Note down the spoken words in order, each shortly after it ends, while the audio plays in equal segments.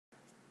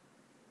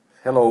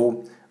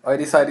Hello, I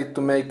decided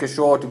to make a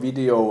short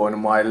video on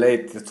my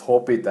latest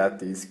hobby,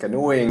 that is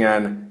canoeing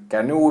and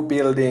canoe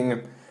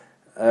building.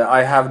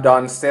 I have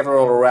done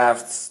several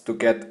rafts to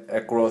get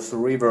across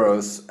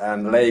rivers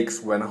and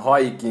lakes when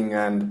hiking,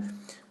 and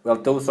well,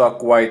 those are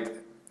quite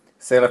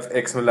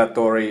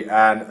self-explanatory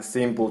and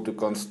simple to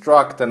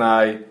construct, and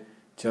I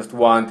just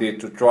wanted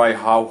to try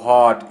how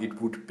hard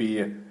it would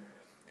be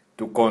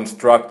to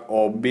construct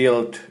or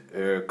build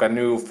a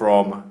canoe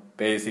from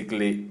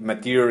basically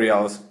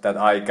materials that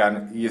I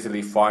can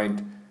easily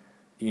find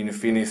in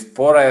Finnish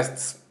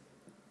forests,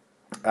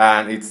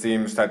 and it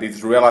seems that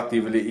it's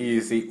relatively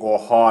easy or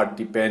hard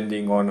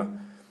depending on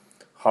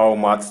how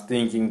much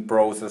thinking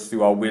process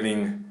you are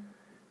willing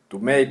to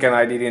make. And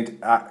I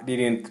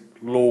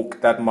didn't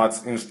look that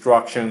much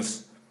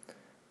instructions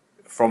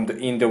from the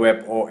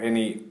interweb or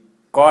any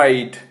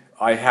guide.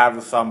 I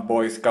have some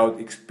Boy Scout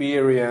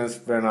experience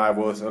when I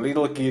was a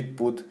little kid,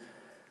 but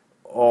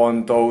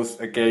on those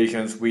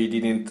occasions we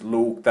didn't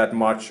look that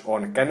much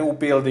on canoe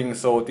building,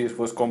 so this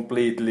was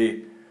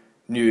completely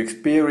new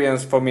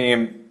experience for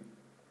me.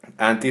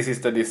 And this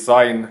is the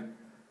design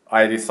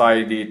I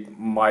decided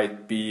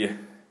might be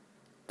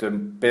the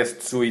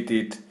best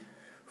suited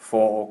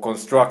for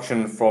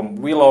construction from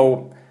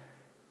willow.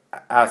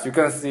 As you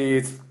can see,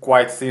 it's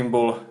quite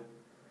simple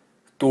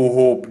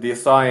two-hoop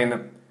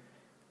design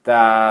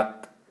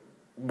that,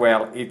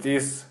 well, it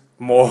is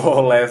more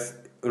or less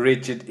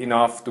rigid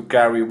enough to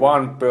carry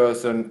one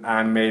person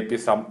and maybe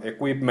some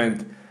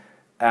equipment.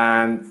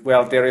 And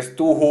well, there is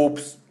two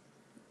hoops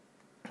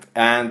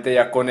and they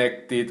are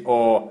connected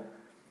or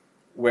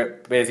were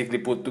basically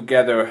put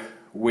together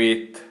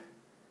with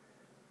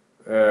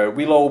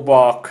willow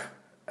bark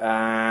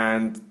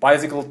and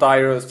bicycle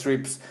tire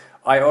strips.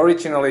 I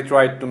originally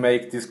tried to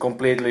make this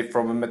completely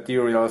from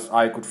materials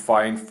I could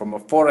find from a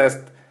forest,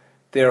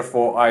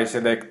 therefore I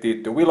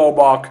selected the willow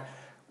bark.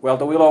 Well,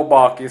 the willow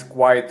bark is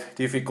quite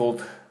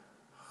difficult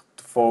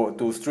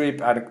to strip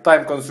and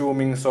time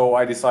consuming, so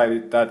I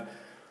decided that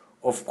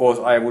of course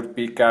I would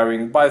be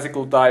carrying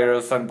bicycle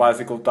tires, and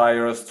bicycle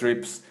tire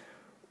strips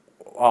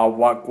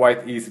are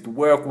quite easy to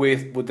work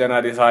with. But then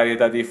I decided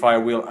that if I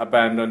will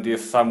abandon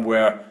this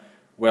somewhere,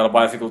 well,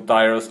 bicycle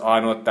tires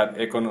are not that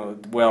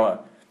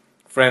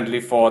friendly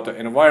for the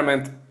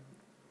environment.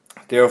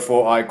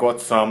 Therefore I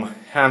got some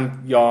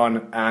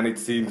hemp-yarn, and it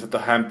seems that the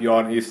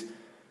hemp-yarn is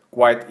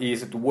quite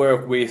easy to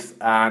work with,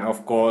 and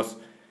of course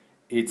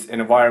it's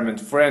environment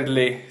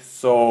friendly,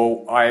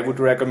 so I would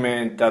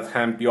recommend that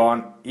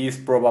hemp-yarn is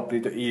probably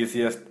the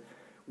easiest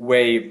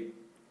way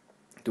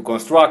to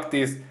construct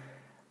this.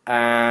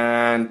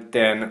 And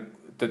then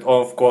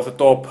of course the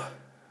top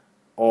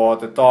or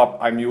the top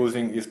I'm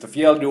using is the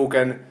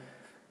fjällduken,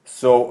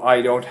 so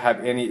I don't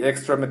have any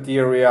extra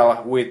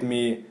material with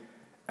me,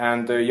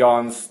 and the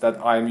yarns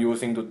that I'm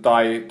using to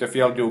tie the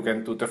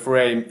fjällduken to the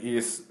frame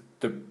is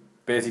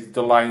basically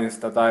the lines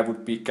that I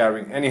would be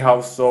carrying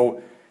anyhow,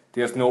 so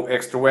there's no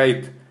extra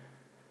weight,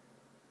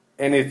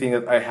 anything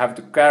that I have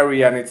to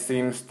carry. And it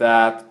seems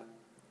that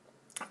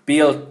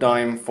build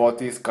time for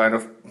this kind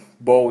of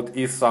boat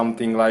is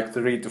something like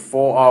 3 to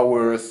 4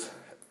 hours,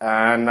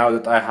 and now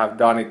that I have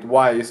done it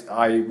twice,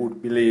 I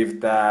would believe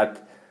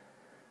that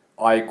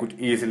I could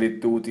easily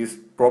do this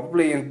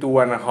probably in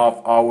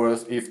 2.5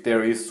 hours if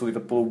there is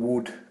suitable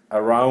wood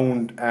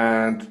around.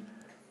 And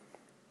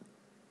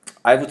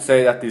I would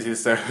say that this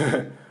is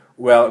a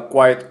well,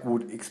 quite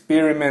good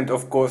experiment.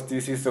 Of course,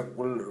 this is a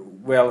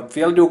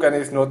fjällduken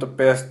is not the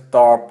best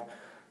tarp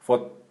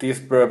for this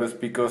purpose,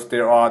 because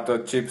there are the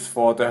chips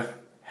for the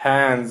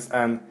hands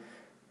and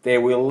they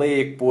will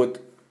leak. But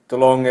the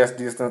longest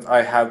distance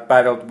I have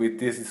paddled with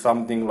this is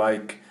something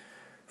like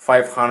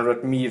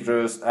 500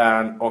 meters,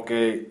 and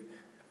okay,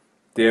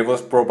 there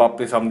was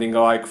probably something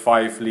like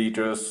 5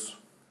 liters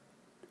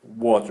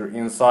water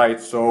inside,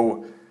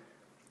 so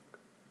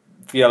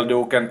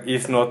fjällduken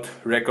is not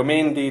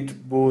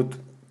recommended. But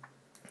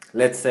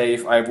let's say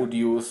if I would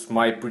use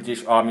my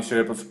British Army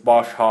Sherpa's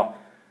Basha,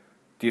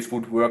 this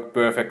would work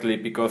perfectly,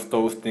 because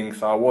those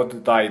things are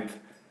watertight.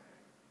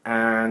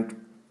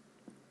 And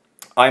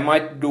I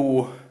might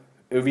do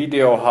a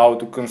video how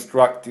to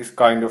construct this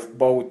kind of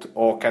boat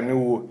or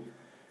canoe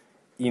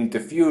in the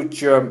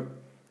future,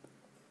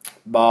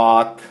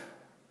 but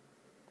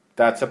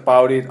that's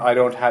about it. I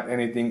don't have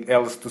anything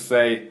else to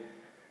say.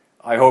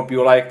 I hope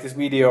you liked this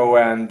video,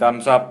 and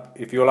thumbs up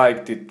if you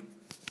liked it.